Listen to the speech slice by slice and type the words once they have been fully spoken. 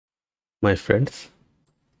my friends,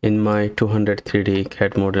 in my 200 3D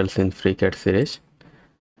CAD models in FreeCAD series.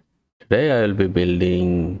 Today I will be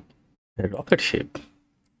building a rocket ship,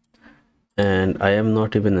 and I am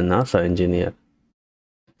not even a NASA engineer,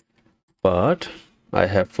 but I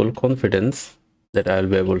have full confidence that I'll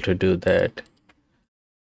be able to do that.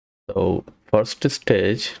 So first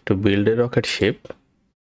stage to build a rocket ship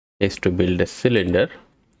is to build a cylinder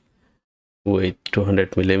with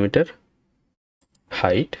 200 millimeter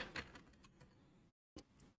height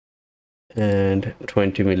and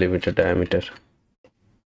 20 millimeter diameter.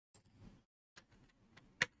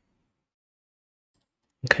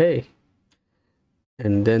 Okay,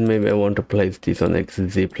 and then maybe I want to place this on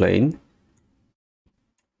XZ plane,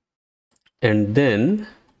 and then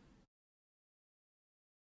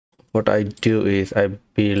what I do is I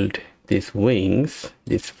build these wings,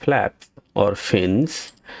 these flaps or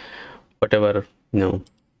fins, whatever we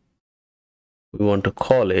want to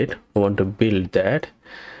call it. I want to build that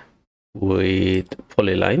with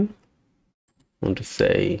polyline. I want to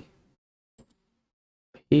say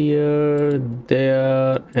here,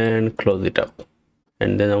 there, and close it up,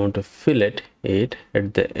 and then I want to fillet it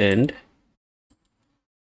at the end.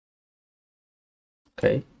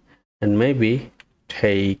 Okay, and maybe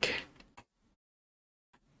take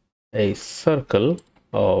a circle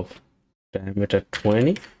of diameter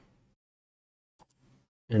 20,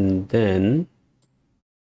 and then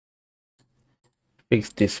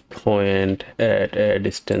fix this point at a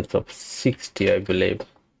distance of 60, I believe.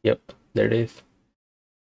 Yep, there it is.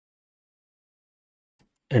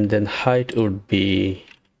 And then height would be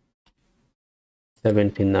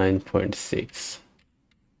 79.6.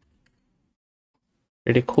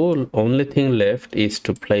 Pretty cool. Only thing left is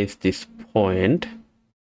to place this point.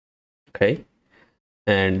 Okay,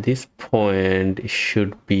 and this point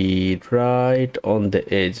should be right on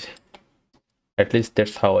the edge. At least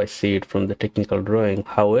that's how I see it from the technical drawing.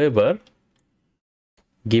 However,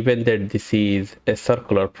 given that this is a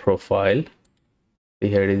circular profile,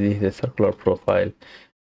 here it is a circular profile,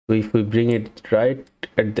 so if we bring it right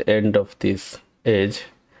at the end of this edge,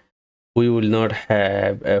 we will not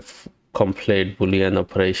have a complete Boolean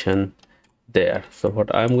operation there. So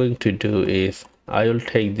what I'm going to do is I will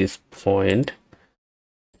take this point,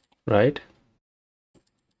 right,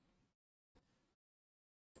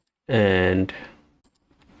 and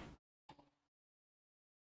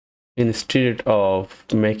instead of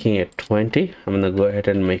making it 20, I'm gonna go ahead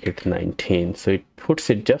and make it 19. So it puts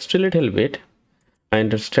it just a little bit. I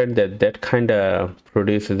understand that kind of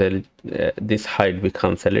produces this height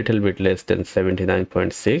becomes a little bit less than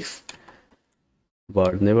 79.6,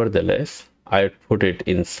 but nevertheless I put it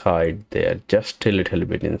inside there, just a little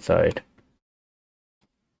bit inside.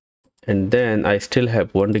 And then I still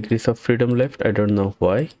have 1 degree of freedom left. I don't know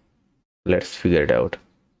why. Let's figure it out.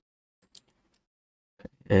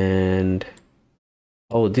 And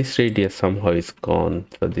oh, this radius somehow is gone,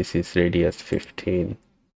 so this is radius 15.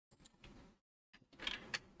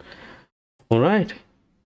 All right,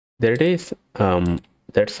 there it is.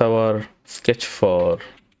 That's our sketch for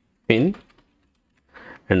fin.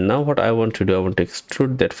 And now what I want to do, I want to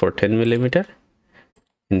extrude that for 10 millimeter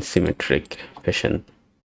in symmetric fashion.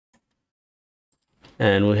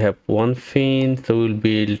 And we have one fin, so we'll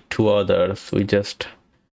build 2 others. We just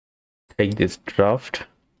take this draft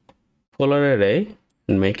polar array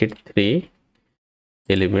and make it 3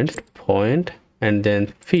 elements, point, and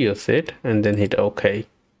then fuse it, and then hit OK.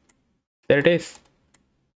 There it is.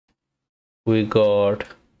 We got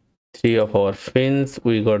 3 of our fins.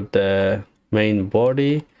 We got the main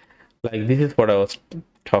body. Like, this is what I was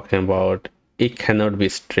talking about. It cannot be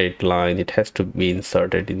straight line. It has to be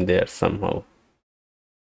inserted in there somehow.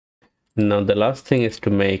 Now the last thing is to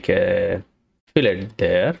make a fillet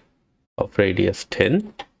there of radius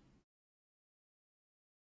 10.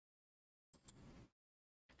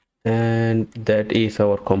 And that is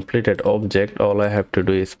our completed object. All I have to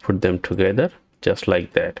do is put them together just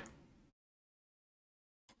like that.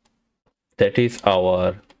 That is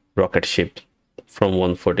our rocket ship from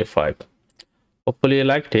 145. Hopefully you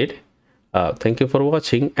liked it. Thank you for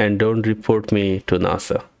watching, and don't report me to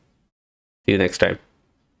NASA. See you next time.